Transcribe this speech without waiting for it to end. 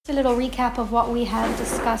A little recap of what we have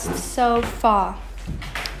discussed so far.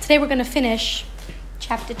 Today we're going to finish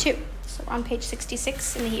chapter 2. So we're on page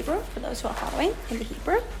 66 in the Hebrew, for those who are following in the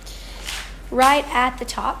Hebrew. Right at the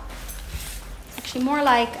top. Actually, more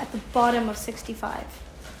like at the bottom of 65.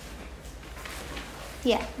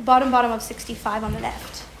 Yeah, bottom of 65 on the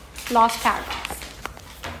left. Last paragraph.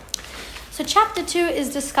 So chapter 2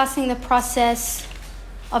 is discussing the process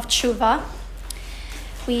of tshuva.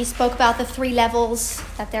 We spoke about the 3 levels,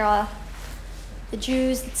 that there are the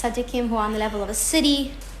Jews, the tzaddikim, who are on the level of a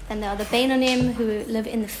city, then there are the Beinonim, who live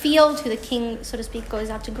in the field, who the king, so to speak,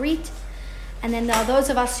 goes out to greet, and then there are those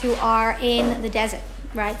of us who are in the desert,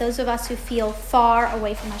 right? Those of us who feel far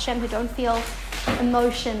away from Hashem, who don't feel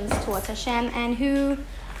emotions towards Hashem, and who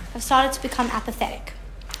have started to become apathetic.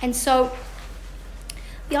 And so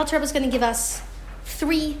the Alter Rebbe is going to give us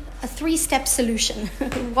a 3-step solution,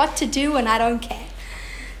 what to do when I don't care.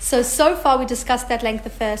 So far we discussed at length the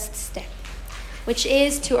first step, which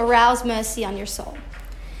is to arouse mercy on your soul.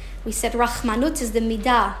 We said Rachmanut is the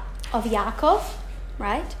midah of Yaakov,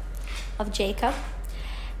 right? Of Jacob.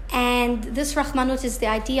 And this Rachmanut is the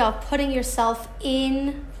idea of putting yourself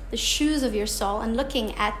in the shoes of your soul and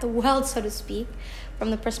looking at the world, so to speak, from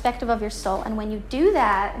the perspective of your soul. And when you do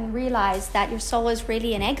that and realize that your soul is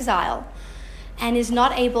really in exile and is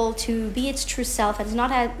not able to be its true self and has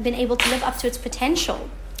not been able to live up to its potential,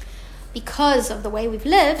 because of the way we've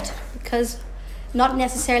lived, because not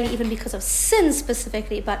necessarily even because of sin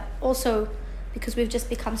specifically, but also because we've just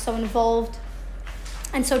become so involved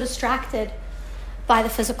and so distracted by the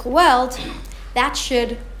physical world, that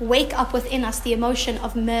should wake up within us the emotion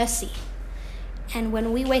of mercy. And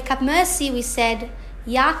when we wake up mercy, we said,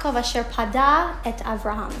 Yaakov asher pada et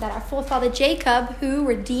Avraham, that our forefather Jacob, who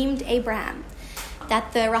redeemed Abraham,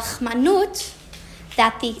 that the Rachmanut,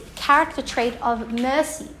 that the character trait of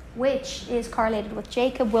mercy, which is correlated with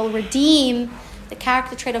Jacob, will redeem the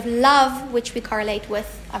character trait of love, which we correlate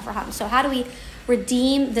with Avraham. So how do we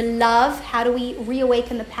redeem the love? How do we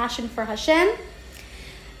reawaken the passion for Hashem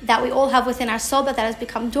that we all have within our soul, but that has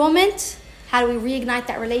become dormant? How do we reignite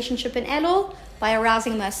that relationship in Elul? By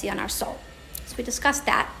arousing mercy on our soul. So we discussed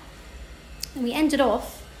that. And we ended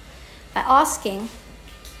off by asking,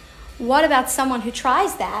 what about someone who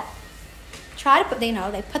tries that?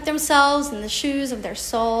 They put themselves in the shoes of their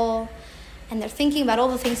soul, and they're thinking about all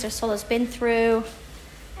the things their soul has been through,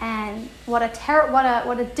 and what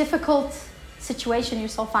a difficult situation your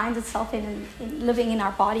soul finds itself in living in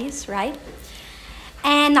our bodies, right?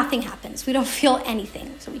 And nothing happens. We don't feel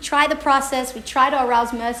anything. So we try the process. We try to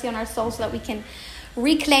arouse mercy on our soul so that we can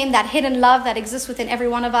reclaim that hidden love that exists within every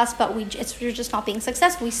one of us, but we're just not being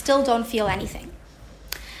successful. We still don't feel anything.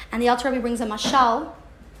 And the Alter Rebbe brings a mashal,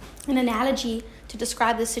 an analogy to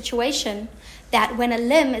describe this situation, that when a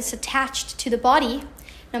limb is attached to the body,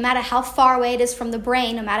 no matter how far away it is from the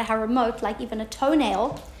brain, no matter how remote, like even a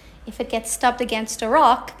toenail, if it gets stubbed against a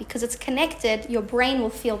rock, because it's connected, your brain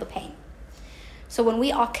will feel the pain. So when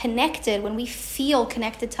we are connected, when we feel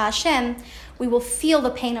connected to Hashem, we will feel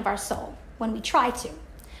the pain of our soul when we try to.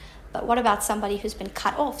 But what about somebody who's been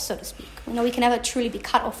cut off, so to speak? We know we can never truly be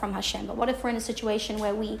cut off from Hashem, but what if we're in a situation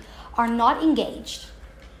where we are not engaged,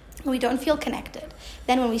 we don't feel connected?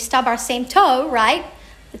 Then when we stub our same toe, right,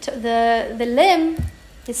 the limb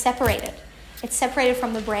is separated. It's separated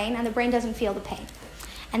from the brain, and the brain doesn't feel the pain.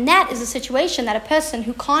 And that is a situation that a person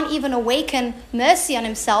who can't even awaken mercy on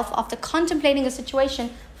himself after contemplating a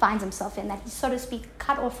situation finds himself in, that he's, so to speak,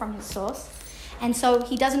 cut off from his source. And so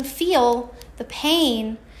he doesn't feel the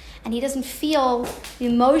pain, and he doesn't feel the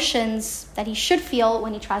emotions that he should feel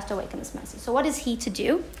when he tries to awaken this mercy. So what is he to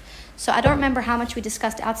do? So I don't remember how much we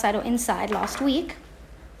discussed outside or inside last week,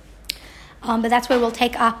 but that's where we'll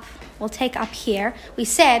take up here. We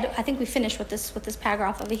said, I think we finished with this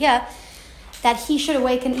paragraph over here, that he should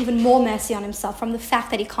awaken even more mercy on himself from the fact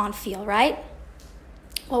that he can't feel, right?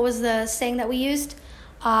 What was the saying that we used?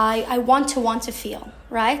 I want to feel,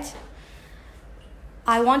 right?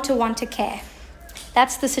 I want to care.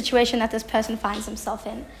 That's the situation that this person finds himself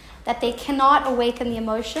in, that they cannot awaken the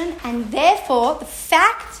emotion, and therefore the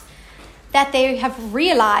fact that they have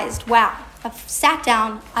realized, wow, I've sat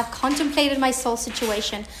down, I've contemplated my soul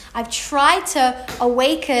situation, I've tried to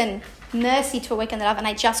awaken mercy, to awaken the love, and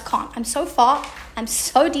I just can't. I'm so far, I'm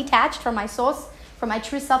so detached from my source, from my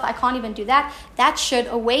true self, I can't even do that. That should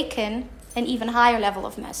awaken an even higher level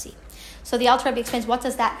of mercy. So the Alter Rebbe explains, what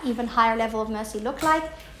does that even higher level of mercy look like?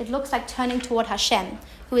 It looks like turning toward Hashem,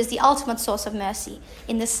 who is the ultimate source of mercy,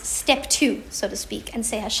 in this step 2, so to speak, and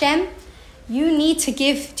say, Hashem, you need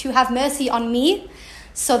to have mercy on me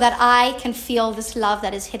so that I can feel this love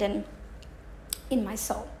that is hidden in my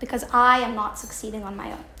soul, because I am not succeeding on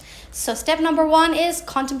my own. So step number 1 is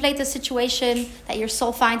contemplate the situation that your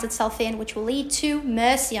soul finds itself in, which will lead to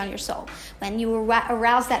mercy on your soul. When you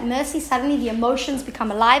arouse that mercy, suddenly the emotions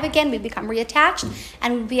become alive again, we become reattached,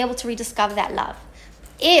 and we'll be able to rediscover that love.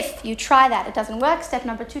 If you try that, it doesn't work, step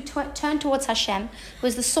number 2, turn towards Hashem, who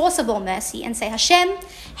is the source of all mercy, and say, Hashem,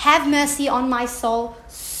 have mercy on my soul,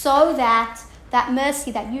 so that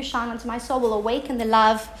mercy that you shine onto my soul will awaken the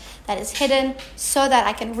love that is hidden, so that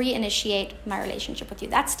I can reinitiate my relationship with you.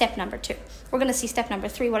 That's step number 2. We're going to see step number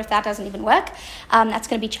 3. What if that doesn't even work? That's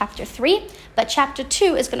going to be chapter 3. But chapter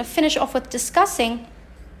 2 is going to finish off with discussing,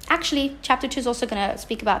 actually, chapter 2 is also going to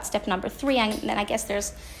speak about step number 3, and then I guess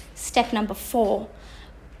there's step number 4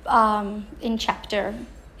 in chapter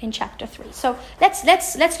 3. So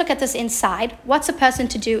let's look at this inside. What's a person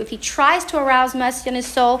to do if he tries to arouse mercy in his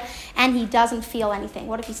soul and he doesn't feel anything?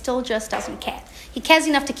 What if he still just doesn't care? He cares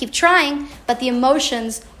enough to keep trying, but the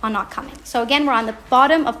emotions are not coming. So again, we're on the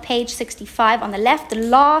bottom of page 65 on the left, the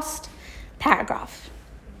last paragraph,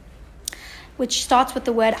 which starts with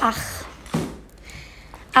the word ach.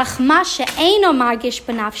 Ach ma she'eino margish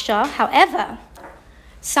b'nafsho, however,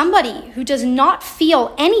 somebody who does not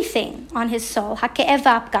feel anything on his soul, hake'ev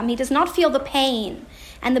v'apgam, he does not feel the pain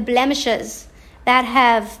and the blemishes that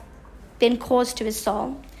have been caused to his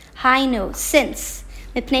soul. Hainu, since,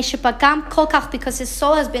 mipnei shepagam kolkach, because his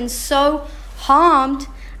soul has been so harmed,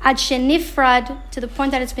 ad shenifrad, to the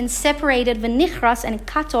point that it's been separated, v'nichras, and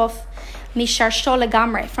cut off, misharsho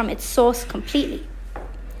legamre, from its source completely.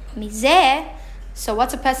 Mizeh, so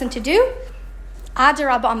what's a person to do?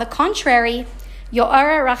 Adarabah, on the contrary,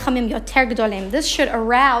 this should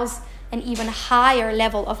arouse an even higher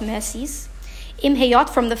level of mercies.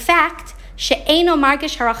 From the fact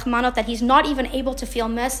that he's not even able to feel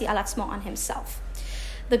mercy al atzmo, on himself.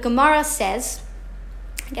 The Gemara says,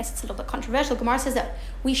 I guess it's a little bit controversial, the Gemara says that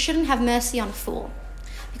we shouldn't have mercy on a fool,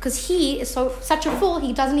 because he is such a fool,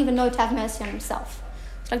 he doesn't even know to have mercy on himself.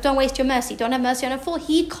 It's like, don't waste your mercy. Don't have mercy on a fool.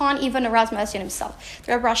 He can't even arouse mercy on himself.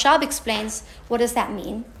 The Rebbe Rashab explains, what does that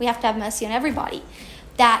mean? We have to have mercy on everybody.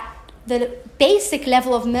 That the basic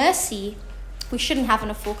level of mercy we shouldn't have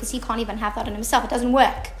on a fool, because he can't even have that on himself. It doesn't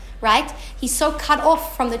work, right? He's so cut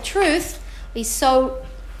off from the truth, he's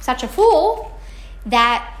such a fool,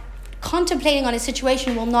 that contemplating on his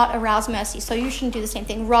situation will not arouse mercy. So you shouldn't do the same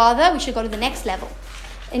thing. Rather, we should go to the next level,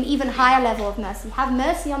 an even higher level of mercy. Have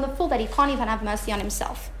mercy on the fool that he can't even have mercy on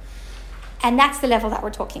himself. And that's the level that we're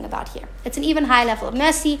talking about here. It's an even higher level of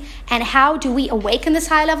mercy. And how do we awaken this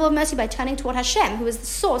higher level of mercy? By turning toward Hashem, who is the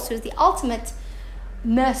source, who is the ultimate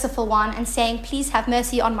merciful one, and saying, please have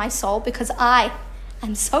mercy on my soul, because I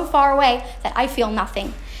am so far away that I feel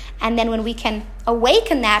nothing. And then when we can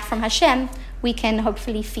awaken that from Hashem, we can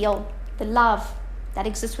hopefully feel the love that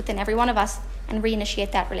exists within every one of us, and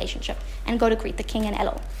reinitiate that relationship, and go to greet the king in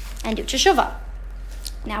Elul, and do teshuvah.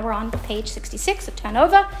 Now we're on page 66, so turn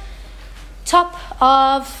over. Top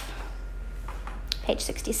of page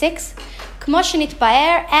 66. K'mo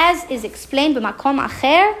shenitba'er, as is explained b'makom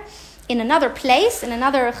acher, in another place, in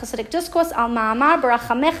another Chassidic discourse, al ma'amar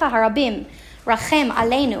b'rachamecha harabim, rachem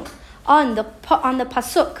aleinu, on the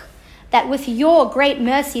pasuk, that with your great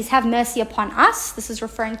mercies have mercy upon us. This is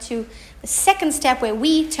referring to the second step, where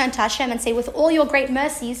we turn to Hashem and say, with all your great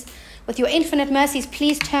mercies, with your infinite mercies,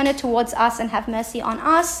 please turn it towards us and have mercy on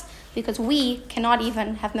us, because we cannot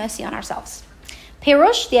even have mercy on ourselves.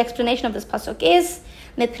 Pirush, the explanation of this pasuk is,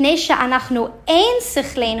 mipnei she'anachnu ein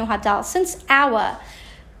sichleinu hadal, since our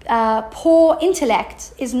poor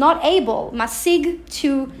intellect is not able, masig,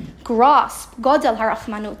 to grasp godel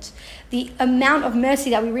harachmanut, the amount of mercy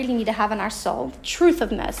that we really need to have in our soul, the truth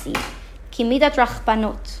of mercy, ki midat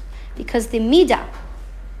rachbanut, because the midah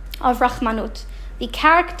of rachmanut, the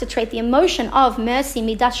character trait, the emotion of mercy,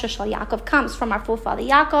 midat shel Yaakov, comes from our forefather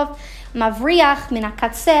Yaakov, mavriach min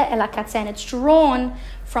hakatzeh el hakatzeh, and it's drawn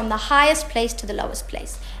from the highest place to the lowest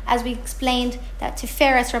place. As we explained, that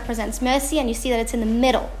Tiferet represents mercy, and you see that it's in the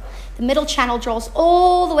middle. The middle channel draws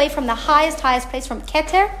all the way from the highest place, from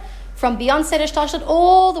Keter, from beyond Seder Shtalshlut,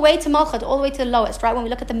 all the way to Malchut, all the way to the lowest, right? When we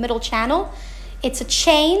look at the middle channel, it's a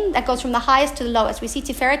chain that goes from the highest to the lowest. We see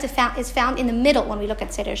Tiferet is found in the middle when we look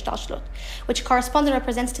at Seder Shtalshlut, which corresponds and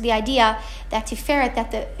represents to the idea that Tiferet, that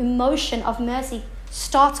the emotion of mercy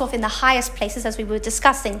starts off in the highest places, as we were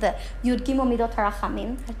discussing, the Yud Gimel Midot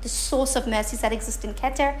HaRachamim, the source of mercies that exist in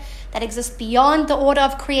Keter, that exist beyond the order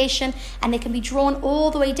of creation, and they can be drawn all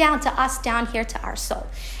the way down to us, down here to our soul.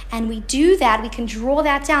 And we do that, we can draw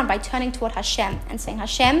that down by turning toward Hashem and saying,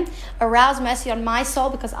 Hashem, arouse mercy on my soul,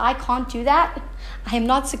 because I can't do that. I am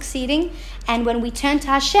not succeeding. And when we turn to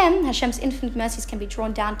Hashem, Hashem's infinite mercies can be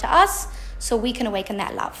drawn down to us, so we can awaken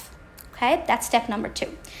that love. Okay, that's step number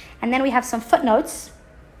 2. And then we have some footnotes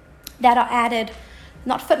that are added,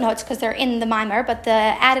 not footnotes because they're in the Maimer, but the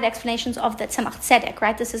added explanations of the Tzemach Tzedek,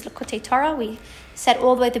 right? This is Likutei Torah. We said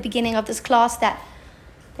all the way at the beginning of this class that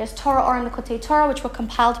there's Torah or in Likutei Torah, which were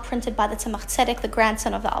compiled, printed by the Tzemach Tzedek, the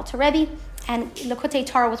grandson of the Alter Rebbe, and Likutei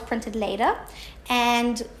Torah was printed later.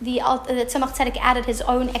 And the Tzemach Tzedek added his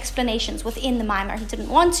own explanations within the Maimer. He didn't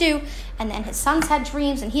want to, and then his sons had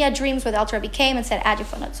dreams, and he had dreams where the Alter Rebbe came and said, add your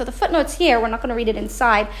footnotes. So the footnotes here, we're not going to read it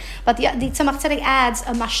inside, but the Tzemach Tzedek adds a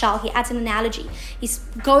mashal, he adds an analogy. He's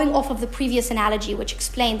going off of the previous analogy, which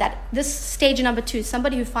explained that this stage number 2,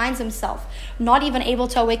 somebody who finds himself not even able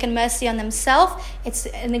to awaken mercy on themselves, it's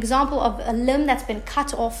an example of a limb that's been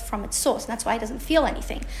cut off from its source, and that's why he doesn't feel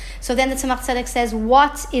anything. So then the Tzemach Tzedek says,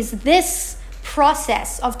 what is this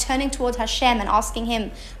process of turning towards Hashem and asking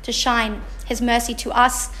Him to shine His mercy to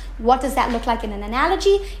us? What does that look like in an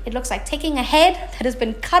analogy? It looks like taking a head that has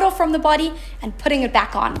been cut off from the body and putting it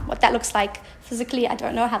back on. What that looks like physically, I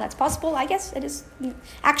don't know how that's possible. I guess it is.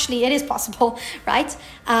 Actually, it is possible, right?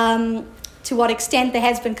 To what extent the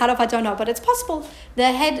head's been cut off, I don't know, but it's possible.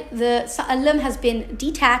 A limb has been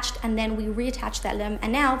detached, and then we reattach that limb,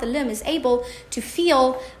 and now the limb is able to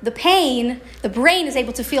feel the pain. The brain is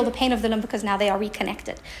able to feel the pain of the limb because now they are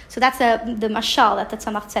reconnected. So that's the mashal that the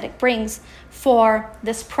Tzemach Tzedek brings for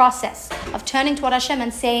this process of turning toward Hashem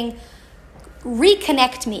and saying,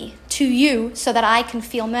 reconnect me to you so that I can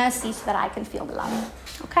feel mercy, so that I can feel the love.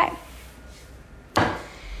 Okay.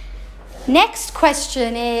 Next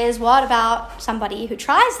question is, what about somebody who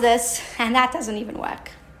tries this and that doesn't even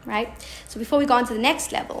work, right? So before we go on to the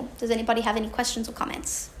next level, does anybody have any questions or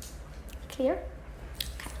comments? Clear?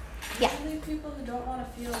 Okay. Yeah. Usually people who don't want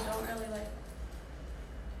to feel don't really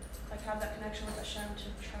like have that connection with Hashem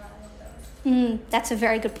to try with them. That's a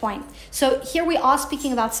very good point. So here we are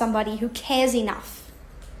speaking about somebody who cares enough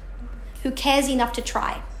to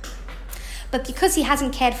try. But because he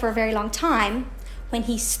hasn't cared for a very long time, when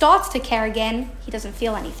he starts to care again, he doesn't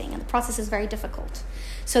feel anything, and the process is very difficult.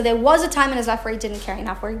 So there was a time in his life where he didn't care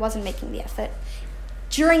enough, where he wasn't making the effort.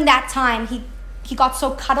 During that time, he got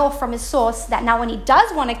so cut off from his source that now when he does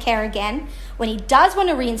want to care again, when he does want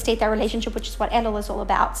to reinstate that relationship, which is what Elul is all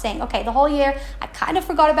about, saying, okay, the whole year, I kind of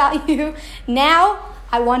forgot about you. Now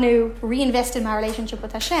I want to reinvest in my relationship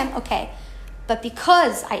with Hashem. Okay, but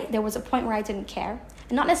because there was a point where I didn't care,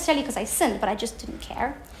 and not necessarily because I sinned, but I just didn't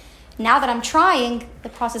care. Now that I'm trying, the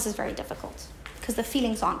process is very difficult because the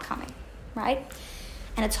feelings aren't coming, right?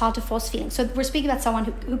 And it's hard to force feelings. So we're speaking about someone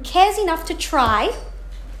who cares enough to try,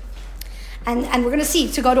 and we're going to see,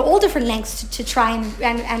 to go to all different lengths to try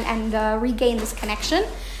and regain this connection,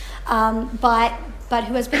 but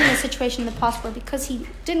who has been in a situation in the past where because he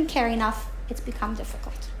didn't care enough, it's become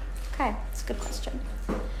difficult. Okay, that's a good question.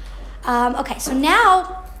 Okay, so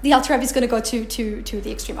now the Alter Rebbe is going to go to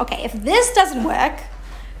the extreme. Okay, if this doesn't work,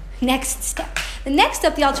 next step. The next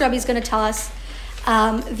step the Alter Rebbe is going to tell us,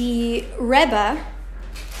 the Rebbe,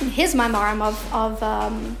 in his Maimarim of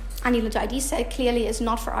Ani L'Daidi, said clearly is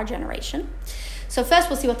not for our generation. So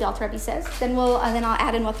first we'll see what the Alter Rebbe says, then I'll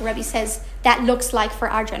add in what the Rebbe says that looks like for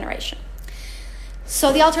our generation.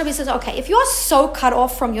 So the Alter Rebbe says, okay, if you're so cut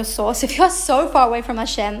off from your source, if you're so far away from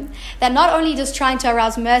Hashem, that not only just trying to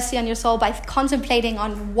arouse mercy on your soul by contemplating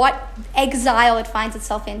on what exile it finds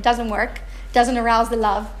itself in doesn't work, doesn't arouse the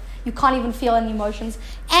love, you can't even feel any emotions,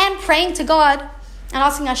 and praying to God and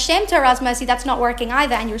asking Hashem to arouse mercy, that's not working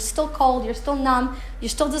either, and you're still cold, you're still numb, you're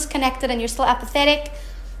still disconnected, and you're still apathetic,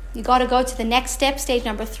 you got to go to the next step, stage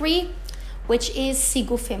number 3, which is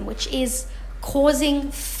sigufim, which is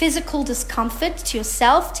causing physical discomfort to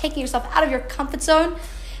yourself, taking yourself out of your comfort zone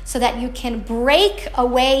so that you can break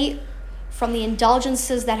away from the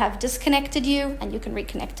indulgences that have disconnected you and you can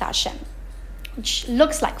reconnect to Hashem, which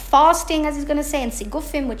looks like fasting, as he's going to say, and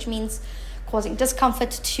sigufim, which means causing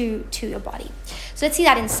discomfort to your body. So let's see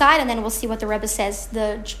that inside, and then we'll see what the Rebbe says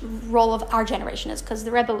the role of our generation is, because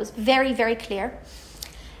the Rebbe was very, very clear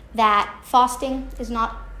that fasting is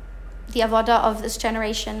not the avodah of this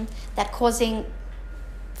generation, that causing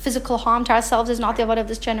physical harm to ourselves is not the avodah of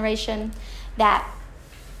this generation, that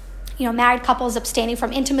married couples abstaining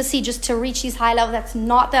from intimacy just to reach these high levels, that's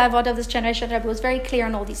not the avodah of this generation. The Rebbe was very clear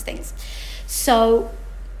on all these things. So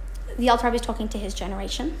the Alter Rebbe is talking to his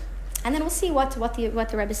generation, and then we'll see what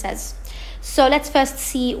the Rebbe says. So let's first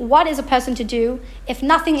see, what is a person to do if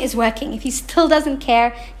nothing is working, if he still doesn't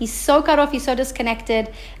care, he's so cut off, he's so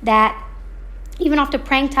disconnected that even after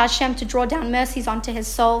praying to Hashem to draw down mercies onto his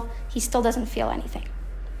soul, he still doesn't feel anything.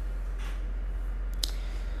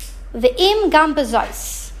 Ve'im gam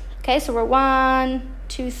bezois. Okay, so we're 1,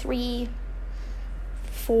 2, 3,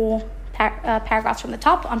 4, paragraphs from the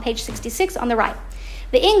top on page 66 on the right.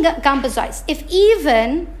 If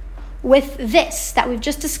even with this that we've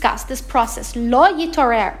just discussed, this process, lo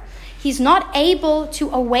yitorer, he's not able to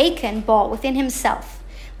awaken within himself,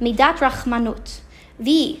 midat rachmanut,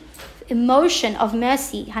 the emotion of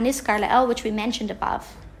mercy, haniskar le'el, which we mentioned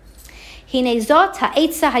above. Hinezot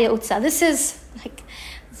ha'etza hayotza. This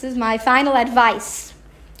is my final advice.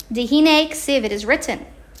 Dehine ksiv, it is written,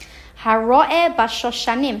 haro'eh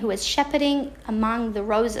bashoshanim, who is shepherding among the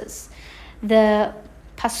roses. The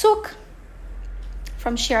pasuk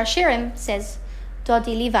from Shir Hashirim says,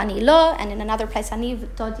 Dodi li v'ani lo, and in another place, Ani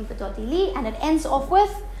dodi v'dodi li, and it ends off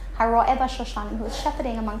with, Haro'eh b'shoshanim, who is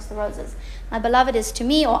shepherding amongst the roses. My beloved is to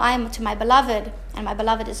me, or I am to my beloved, and my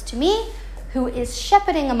beloved is to me, who is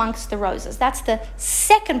shepherding amongst the roses. That's the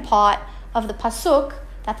second part of the pasuk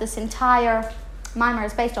that this entire Maimar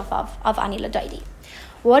is based off of Ani l'dodi.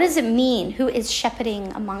 What does it mean? Who is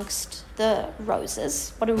shepherding amongst the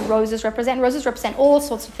roses? What do roses represent? Roses represent all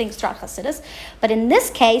sorts of things throughout Chassidus. But in this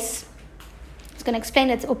case, it's going to explain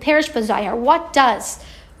it's Operish Bazayar. What does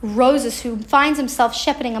roses, who finds himself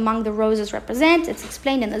shepherding among the roses, represent? It's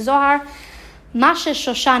explained in the Zohar. Masha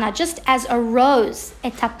Shoshana, just as a rose,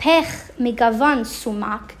 etapech migavon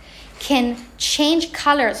sumak, can change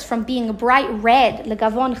colors from being bright red,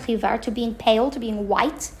 legavon chivar, to being pale, to being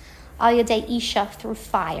white, al yadei isha, through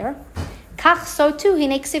fire. Kach, so too,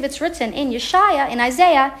 hineksiv, it's written in Yeshaya, in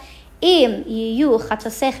Isaiah, im yiyu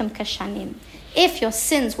chatosechem kashanim. If your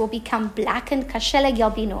sins will become blackened, kasheleg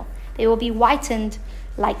yalbino, they will be whitened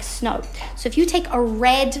like snow. So if you take a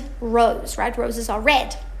red rose, right? Roses are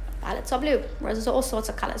red. Violets are blue. Roses are all sorts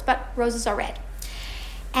of colors, but roses are red.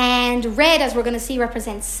 And red, as we're going to see,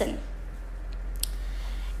 represents sin.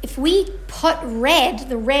 If we put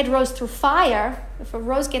the red rose through fire, if a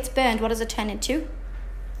rose gets burned, what does it turn into?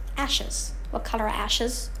 Ashes. What color are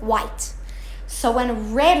ashes? White. So when a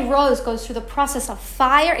red rose goes through the process of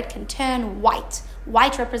fire, it can turn white.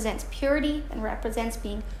 White represents purity and represents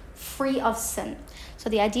being free of sin. So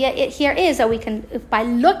the idea here is that we can, by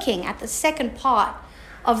looking at the second part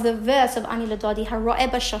of the verse of Ani l'dodi, haro'eh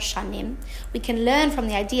b'shoshanim, we can learn from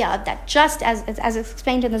the idea that just as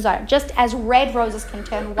explained in the Zohar, just as red roses can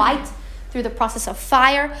turn white through the process of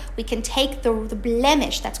fire, we can take the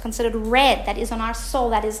blemish that's considered red, that is on our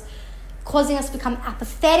soul, that is causing us to become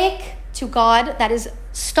apathetic to God, that is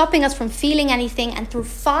stopping us from feeling anything, and through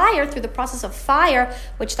fire, through the process of fire,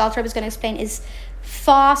 which the Alter Rebbe is going to explain, is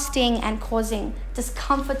fasting and causing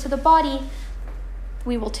discomfort to the body,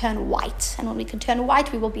 we will turn white. And when we can turn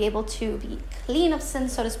white, we will be able to be clean of sin,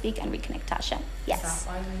 so to speak, and reconnect to Hashem. Yes? Is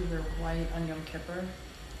that why we wear white on Yom Kippur?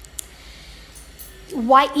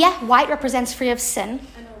 White represents free of sin.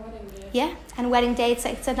 And a wedding day. Yeah, and wedding day,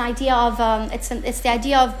 it's an idea of, it's the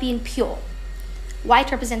idea of being pure. White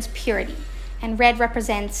represents purity, and red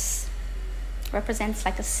represents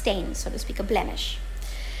like a stain, so to speak, a blemish.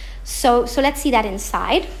 So let's see that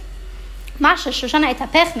inside. Just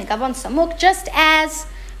as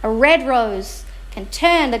a red rose can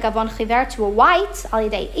turn the gavon chiver to a white, al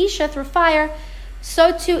yedei isha, through fire,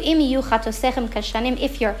 so too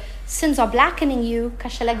if your sins are blackening you,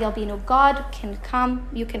 kasheleg yalbinu, God can come,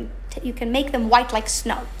 you can make them white like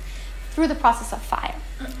snow through the process of fire.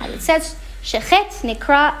 And it says shechet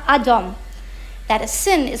nikra adom, that a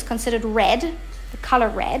sin is considered red, the color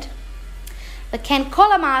red. But can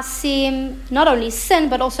kol ha'ma'asim, not only sin,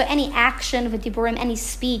 but also any action, v'diburim, any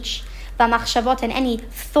speech, v'machshavot, and any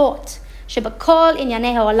thought, shebakol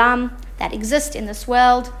inyanei ha'olam, that exist in this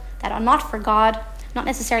world, that are not for God, not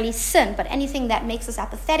necessarily sin, but anything that makes us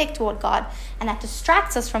apathetic toward God and that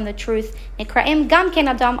distracts us from the truth, nikraim gam ken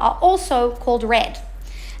adam, are also called red.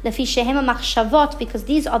 Lefi shehem ha'machshavot, because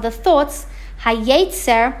these are the thoughts,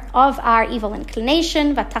 hayetzer, of our evil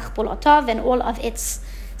inclination, v'tachpolotav, and all of its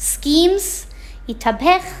schemes,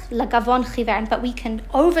 yitabech lagavon chiver, but we can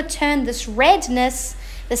overturn this redness,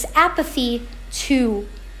 this apathy, to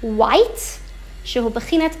white, shehu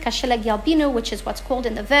bechinat kasheleg yalbinu, which is what's called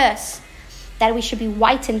in the verse, that we should be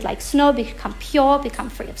whitened like snow, become pure, become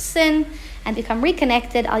free of sin, and become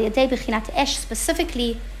reconnected, al yadei bechinat esh,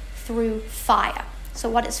 specifically through fire. So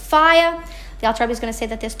what is fire? The Alter Rebbe is going to say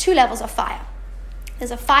that there's two levels of fire.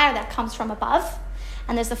 There's a fire that comes from above,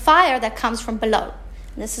 and there's a fire that comes from below.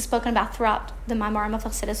 And this is spoken about throughout the Maimarim of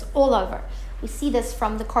Chassidus all over. We see this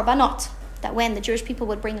from the korbanot, that when the Jewish people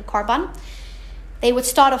would bring a korban, they would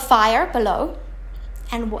start a fire below,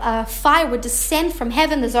 and fire would descend from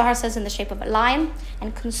heaven, the Zohar says, in the shape of a lion,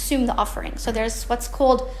 and consume the offering. So there's what's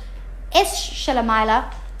called esh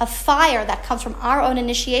shelamayla, a fire that comes from our own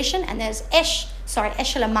initiation, and there's esh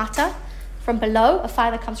shelamata, from below, a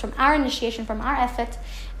fire that comes from our initiation, from our effort,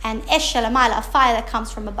 and Esh Shelamayla, a fire that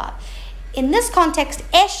comes from above. In this context,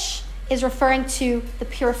 Esh is referring to the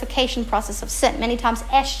purification process of sin. Many times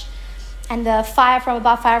Esh and the fire from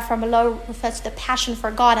above, fire from below refers to the passion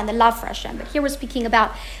for God and the love for Hashem. But here we're speaking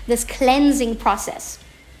about this cleansing process.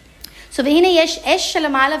 So v'hine yesh esh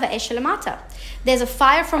shelamayla ve'esh shelamata. There's a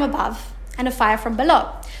fire from above and a fire from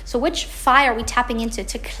below. So which fire are we tapping into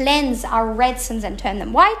to cleanse our red sins and turn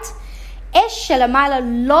them white? Esh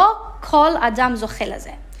shelamayla lo kol adam zocheh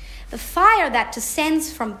lazeh. The fire that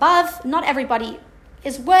descends from above, not everybody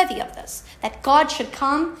is worthy of this. That God should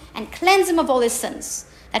come and cleanse him of all his sins.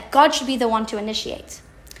 That God should be the one to initiate.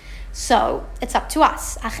 So it's up to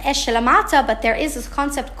us. Ach esh shelamata, but there is this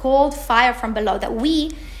concept called fire from below, that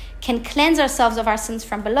we can cleanse ourselves of our sins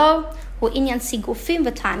from below. Hu inyan sigufim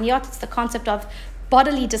v'tanyot. It's the concept of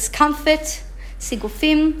bodily discomfort,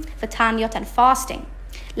 sigufim v'tanyot, and fasting.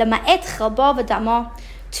 Lema'et chelbo v'damo,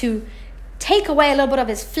 to take away a little bit of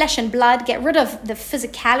his flesh and blood, get rid of the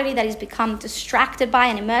physicality that he's become distracted by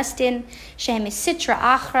and immersed in,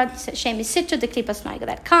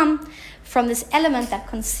 that come from this element that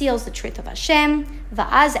conceals the truth of Hashem,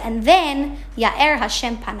 va'az, and then ya'er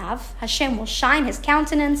Hashem panav, Hashem will shine his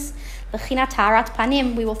countenance, v'chinat harat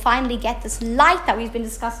panim, we will finally get this light that we've been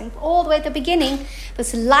discussing all the way at the beginning,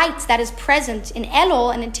 this light that is present in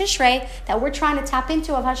Elul and in Tishrei that we're trying to tap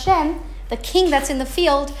into of Hashem, the king that's in the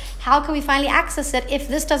field. How can we finally access it if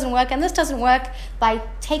this doesn't work and this doesn't work? By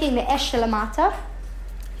taking the esh shelamata,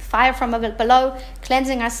 fire from below,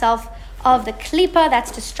 cleansing ourselves of the klipa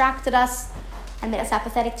that's distracted us and made us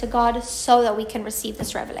apathetic to God, so that we can receive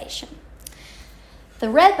this revelation. The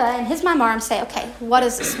Rebbe and his Maimarim say, okay, what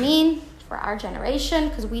does this mean for our generation?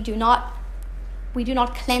 Because we do not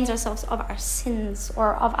cleanse ourselves of our sins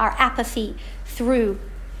or of our apathy through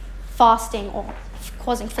fasting or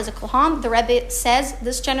causing physical harm. The Rebbe says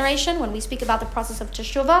this generation, when we speak about the process of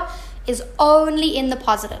teshuvah, is only in the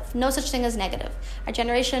positive. No such thing as negative. Our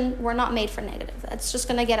generation, we're not made for negative. That's just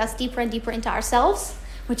going to get us deeper and deeper into ourselves,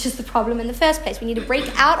 which is the problem in the first place. We need to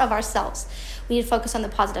break out of ourselves. We need to focus on the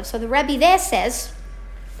positive. So the Rebbe there says,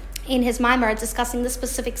 in his Maimar, discussing this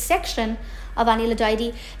specific section of Ani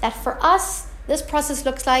L'Daidi, that for us, this process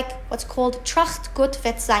looks like what's called tracht gut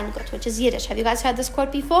vet sein gut, which is Yiddish. Have you guys heard this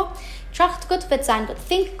quote before? Tracht gut vet sein gut.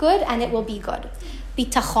 Think good and it will be good.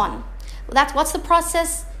 Bitachon. What's the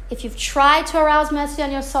process? If you've tried to arouse mercy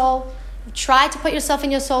on your soul, you've tried to put yourself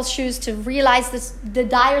in your soul's shoes to realize the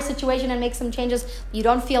dire situation and make some changes, you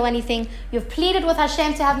don't feel anything. You've pleaded with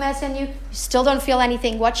Hashem to have mercy on you, you still don't feel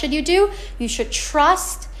anything. What should you do? You should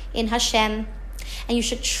trust in Hashem, and you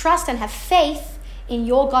should trust and have faith in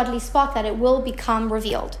your godly spark that it will become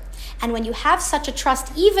revealed. And when you have such a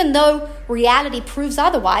trust, even though reality proves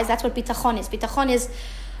otherwise, that's what bitachon is. Bitachon is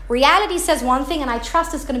reality says one thing and I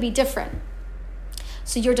trust it's going to be different.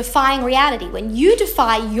 So you're defying reality. When you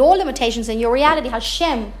defy your limitations and your reality,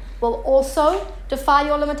 Hashem will also defy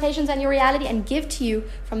your limitations and your reality and give to you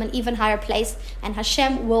from an even higher place. And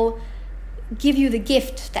Hashem will give you the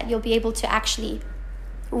gift that you'll be able to actually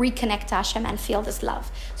reconnect to Hashem and feel this love.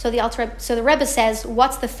 So the Rebbe says,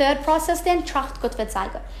 what's the third process then? Tracht gut vet sein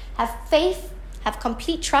gut. Have faith, have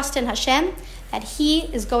complete trust in Hashem that He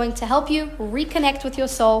is going to help you reconnect with your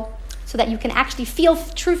soul so that you can actually feel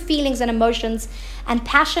true feelings and emotions and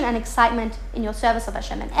passion and excitement in your service of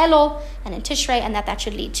Hashem in Elul and in Tishrei, and that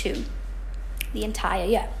should lead to the entire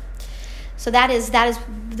year. So that is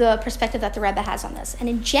the perspective that the Rebbe has on this. And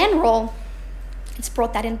in general, it's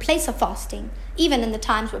brought that in place of fasting, even in the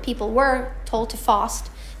times where people were told to fast,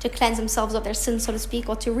 to cleanse themselves of their sins, so to speak,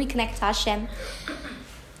 or to reconnect to Hashem,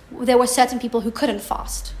 there were certain people who couldn't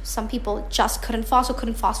fast. Some people just couldn't fast, or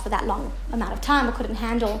couldn't fast for that long amount of time, or couldn't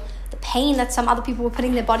handle the pain that some other people were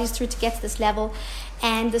putting their bodies through to get to this level.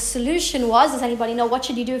 And the solution was, does anybody know what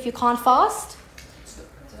should you do if you can't fast?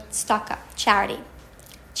 Tzedakah, charity.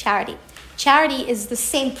 Charity is the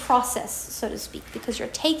same process, so to speak, because you're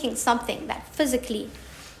taking something that physically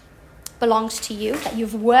belongs to you, that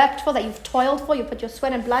you've worked for, that you've toiled for, you put your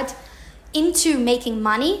sweat and blood into making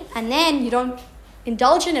money, and then you don't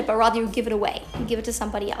indulge in it, but rather you give it away. You give it to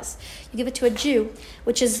somebody else. You give it to a Jew,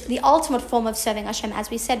 which is the ultimate form of serving Hashem,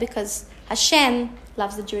 as we said, because Hashem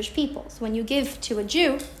loves the Jewish people. So when you give to a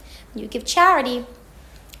Jew, when you give charity,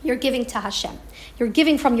 you're giving to Hashem. You're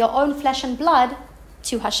giving from your own flesh and blood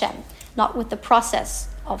to Hashem, not with the process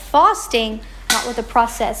of fasting, not with the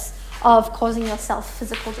process of causing yourself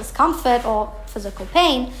physical discomfort or physical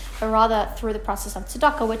pain, but rather through the process of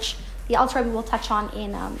tzedakah, which the Alter Rebbe will touch on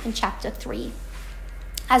in chapter 3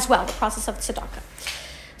 as well, the process of tzedakah.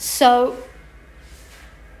 So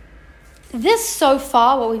this so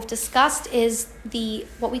far, what we've discussed is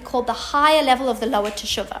what we call the higher level of the lower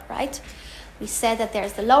teshuvah, right? We said that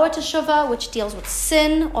there's the lower teshuvah, which deals with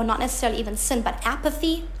sin, or not necessarily even sin, but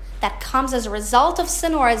apathy that comes as a result of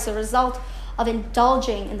sin or as a result of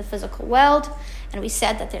indulging in the physical world. And we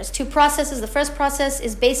said that there's two processes. The first process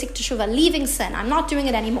is basic teshuvah, leaving sin. I'm not doing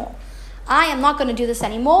it anymore. I am not going to do this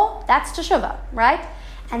anymore. That's teshuvah, right?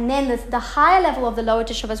 And then the higher level of the lower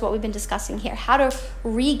teshuvah is what we've been discussing here. How to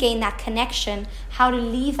regain that connection, how to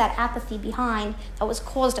leave that apathy behind that was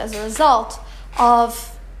caused as a result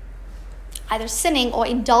of either sinning or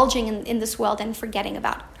indulging in this world and forgetting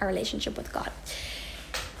about our relationship with God.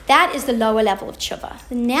 That is the lower level of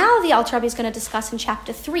teshuvah. Now the Alter Rebbe is going to discuss in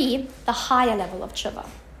chapter 3 the higher level of teshuvah,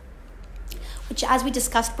 which, as we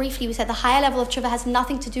discussed briefly, we said the higher level of teshuvah has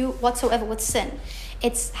nothing to do whatsoever with sin.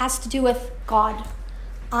 It has to do with God.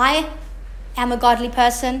 I am a godly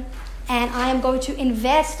person, and I am going to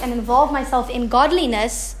invest and involve myself in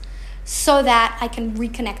godliness so that I can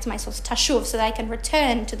reconnect myself, tashuv, so that I can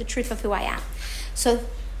return to the truth of who I am. So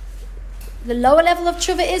the lower level of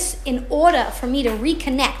teshuvah is, in order for me to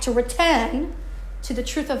reconnect, to return to the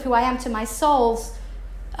truth of who I am, to my soul's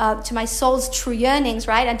true yearnings,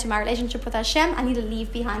 right, and to my relationship with Hashem, I need to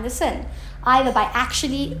leave behind the sin. Either by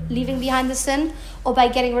actually leaving behind the sin, or by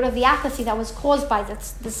getting rid of the apathy that was caused by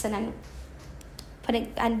the sin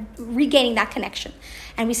and regaining that connection.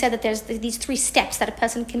 And we said that there's these 3 steps that a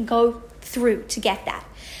person can go through to get that.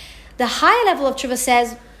 The higher level of teshuvah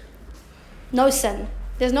says, no sin.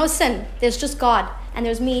 There's no sin. There's just God, and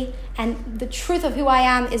there's me. And the truth of who I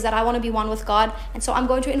am is that I want to be one with God. And so I'm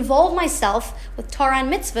going to involve myself with Torah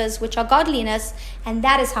and mitzvahs, which are godliness. And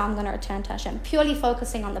that is how I'm going to return to Hashem. Purely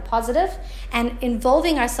focusing on the positive and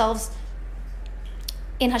involving ourselves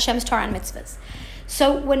in Hashem's Torah and mitzvahs.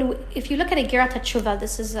 So if you look at Egirat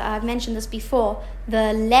HaTeshuvah, I've mentioned this before,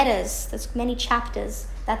 the letters, there's many chapters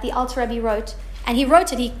that the Alter Rebbe wrote. And he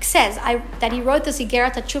says that he wrote this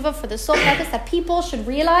Egirat HaTeshuvah for the sole purpose that people should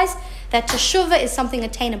realize that teshuvah is something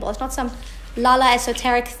attainable. It's not some lala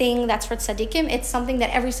esoteric thing that's for tzaddikim. It's something that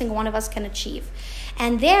every single one of us can achieve.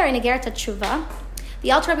 And there in Egirat HaTeshuvah,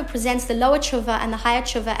 the Alter Rebbe presents the lower teshuvah and the higher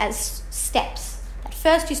teshuvah as steps. At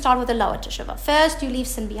first you start with the lower teshuvah. First you leave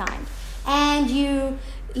sin behind. And you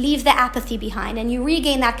leave the apathy behind, and you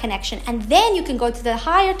regain that connection. And then you can go to the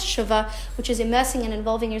higher teshuvah, which is immersing and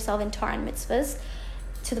involving yourself in Torah and mitzvahs,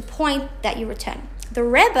 to the point that you return. The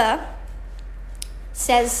Rebbe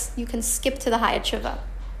says you can skip to the higher teshuvah.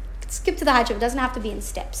 Skip to the higher teshuvah. It doesn't have to be in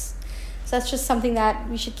steps. So that's just something that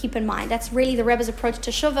we should keep in mind. That's really the Rebbe's approach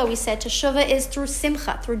to teshuvah. We said teshuvah is through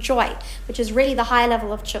simcha, through joy, which is really the higher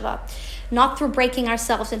level of teshuvah. Not through breaking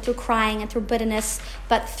ourselves and through crying and through bitterness,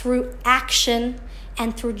 but through action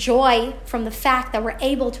and through joy from the fact that we're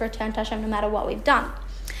able to return to Hashem no matter what we've done.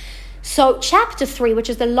 So chapter 3, which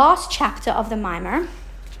is the last chapter of the Maimer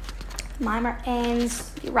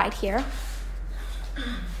ends right here.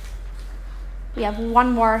 We have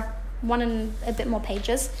one and a bit more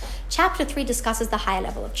pages. Chapter 3 discusses the higher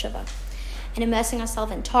level of teshuvah and immersing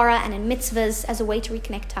ourselves in Torah and in mitzvahs as a way to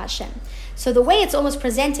reconnect to Hashem. So the way it's almost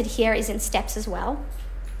presented here is in steps as well.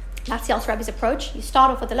 That's the Alter Rebbe's approach. You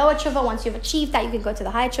start off with the lower teshuvah. Once you've achieved that, you can go to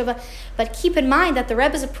the higher teshuvah. But keep in mind that the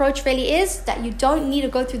Rebbe's approach really is that you don't need to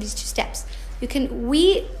go through these 2 steps.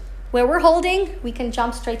 Where we're holding, we can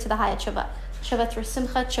jump straight to the higher teshuvah. Teshuvah through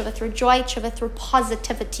simcha, teshuvah through joy, teshuvah through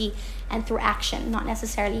positivity and through action, not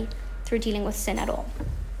necessarily through dealing with sin at all.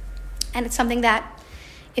 And it's something that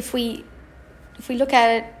if we look at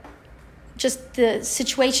it, just the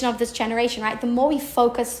situation of this generation, right? The more we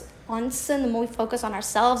focus on sin, the more we focus on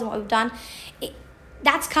ourselves and what we've done,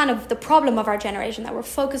 that's kind of the problem of our generation, that we're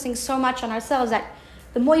focusing so much on ourselves that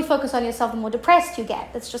the more you focus on yourself, the more depressed you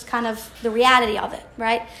get. That's just kind of the reality of it,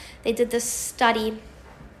 right? They did this study.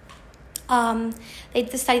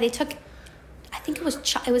 They took, I think it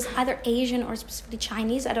was either Asian or specifically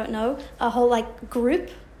Chinese, I don't know, a whole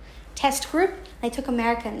test group. They took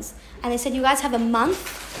Americans and they said, you guys have a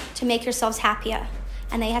month to make yourselves happier.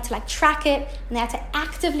 And they had to track it, and they had to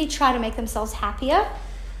actively try to make themselves happier.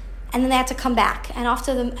 And then they had to come back. And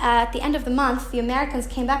at the end of the month, the Americans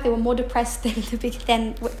came back. They were more depressed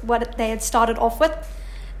than what they had started off with,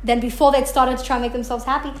 than before they'd started to try and make themselves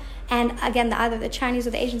happy. And again, either the Chinese or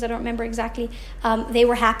the Asians, I don't remember exactly, they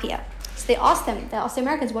were happier. So they asked the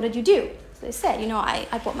Americans, what did you do? So they said,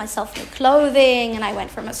 I bought myself new clothing, and I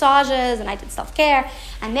went for massages, and I did self-care,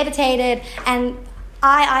 and meditated, and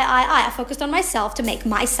I focused on myself to make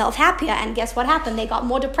myself happier. And guess what happened? They got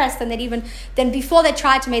more depressed than before they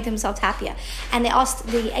tried to make themselves happier. And they asked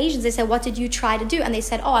the Asians, they said, what did you try to do? And they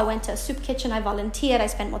said, I went to a soup kitchen, I volunteered, I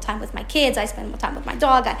spent more time with my kids, I spent more time with my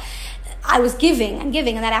dog. I was giving, and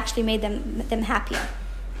that actually made them happier.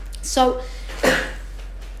 So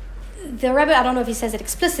the Rebbe, I don't know if he says it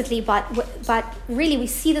explicitly, but really we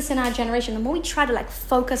see this in our generation. The more we try to like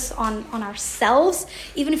focus on ourselves,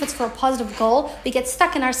 even if it's for a positive goal, we get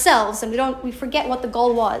stuck in ourselves and we forget what the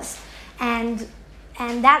goal was. And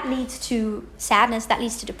that leads to sadness, that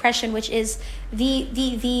leads to depression, which is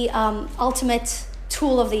the ultimate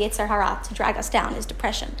tool of the Yetzer Hara to drag us down, is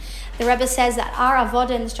depression. The Rebbe says that our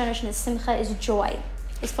avodah in this generation is simcha, is joy.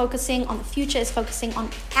 Is focusing on the future, is focusing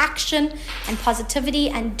on action and positivity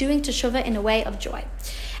and doing teshuvah in a way of joy.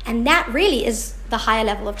 And that really is the higher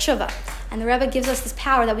level of teshuvah. And the Rebbe gives us this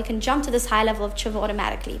power that we can jump to this higher level of teshuvah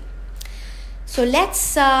automatically. So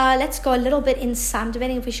let's go a little bit inside. I'm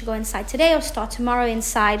debating if we should go inside today or start tomorrow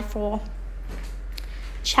inside for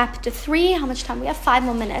chapter 3. How much time? We have 5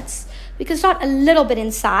 more minutes. We can start a little bit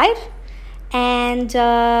inside and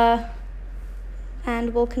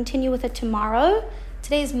we'll continue with it tomorrow.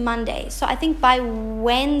 Today is Monday, so I think by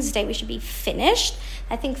Wednesday we should be finished.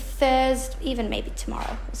 I think Thursday, even maybe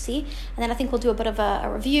tomorrow, we'll see. And then I think we'll do a bit of a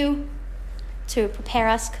review to prepare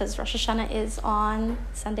us, because Rosh Hashanah is on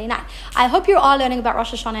Sunday night. I hope you're all learning about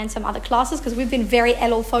Rosh Hashanah in some other classes, because we've been very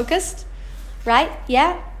Elul focused, right?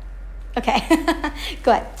 Yeah? Okay,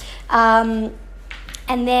 good. And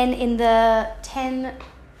then in the 10,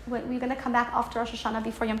 we're going to come back after Rosh Hashanah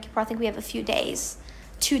before Yom Kippur. I think we have a few days,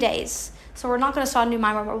 2 days. So we're not going to start a new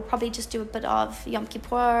Maimar, but we'll probably just do a bit of Yom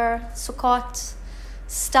Kippur, Sukkot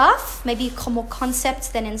stuff, maybe more concepts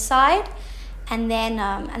than inside, and then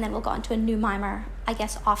we'll go into a new Maimar, I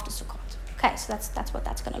guess, after Sukkot. Okay, so that's what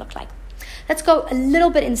that's going to look like. Let's go a little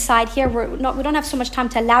bit inside here. We don't have so much time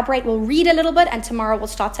to elaborate. We'll read a little bit, and tomorrow we'll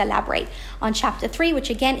start to elaborate on chapter 3, which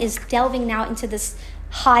again is delving now into this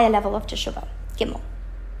higher level of Teshuvah. Gimel.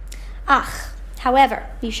 However,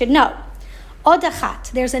 you should know,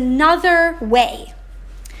 Odachat, there's another way.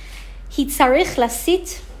 Hitzarich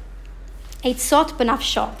lasit eitzot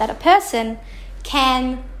benafsho, that a person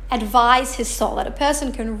can advise his soul, that a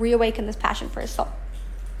person can reawaken this passion for his soul,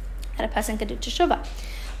 that a person can do teshuvah.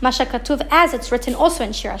 Masha katuv, as it's written also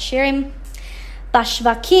in Shir Hashirim,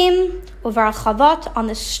 bashvakim uvarchavot, on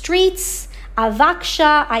the streets,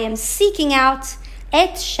 avaksha, I am seeking out,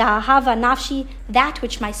 et shahava nafshi, that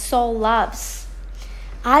which my soul loves.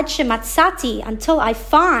 Ad shematzati, until I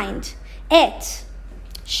find, et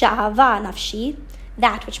shahava nafshi,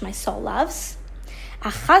 that which my soul loves.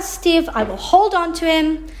 Achaztiv, I will hold on to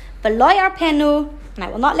him. V'lo yarpenu, and I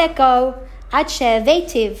will not let go. Ad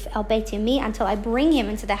she'evetiv el beit imi, until I bring him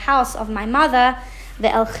into the house of my mother.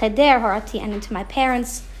 Ve'el cheder horati, and into my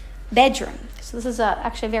parents' bedroom. So this is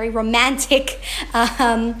actually a very romantic,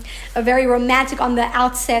 on the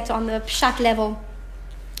outset, on the pshat level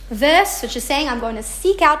verse, which is saying, I'm going to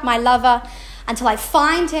seek out my lover until I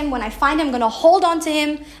find him. When I find him, I'm going to hold on to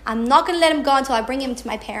him. I'm not going to let him go until I bring him to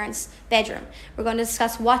my parents' bedroom. We're going to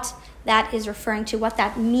discuss what that is referring to, what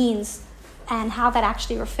that means, and how that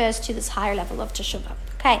actually refers to this higher level of teshuvah.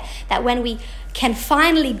 Okay, that when we can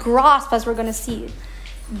finally grasp, as we're going to see,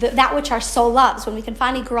 that which our soul loves, when we can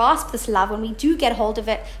finally grasp this love, when we do get hold of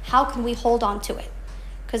it, how can we hold on to it?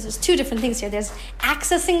 Because there's 2 different things here. There's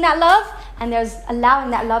accessing that love, and there's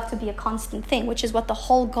allowing that love to be a constant thing, which is what the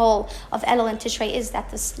whole goal of Elul and Tishrei is, that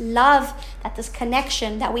this love, that this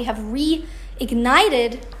connection that we have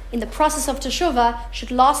reignited in the process of Teshuvah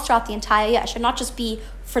should last throughout the entire year. It should not just be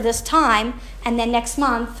for this time, and then next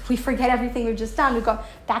month we forget everything we've just done, we go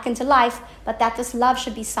back into life, but that this love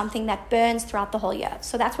should be something that burns throughout the whole year.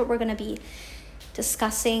 So that's what we're going to be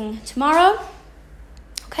discussing tomorrow.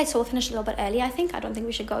 Okay, so we'll finish a little bit early, I think. I don't think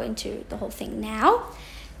we should go into the whole thing now.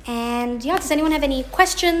 And does anyone have any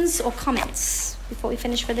questions or comments before we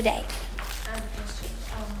finish for the day? I have a question.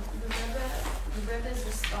 The Rebbe's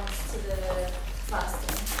response to the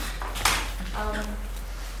fasting.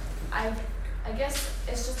 I guess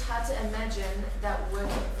it's just hard to imagine that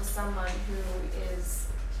working for someone who is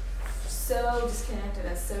so disconnected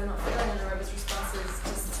and so not feeling, and the Rebbe's response is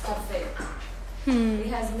just have faith. If he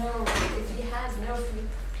has no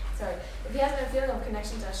feeling of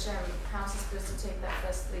connection to Hashem, how is he supposed to take that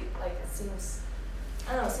first leap? Like, it seems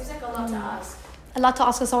like a lot to ask. A lot to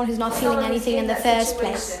ask for someone who's not feeling anything in the first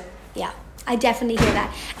place. Yeah, I definitely hear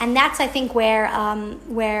that. And that's, I think, where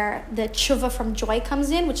the tshuva from joy comes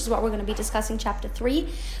in, which is what we're going to be discussing chapter 3,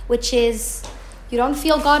 which is, you don't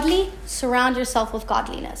feel godly, surround yourself with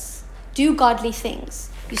godliness. Do godly things.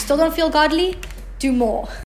 You still don't feel godly? Do more.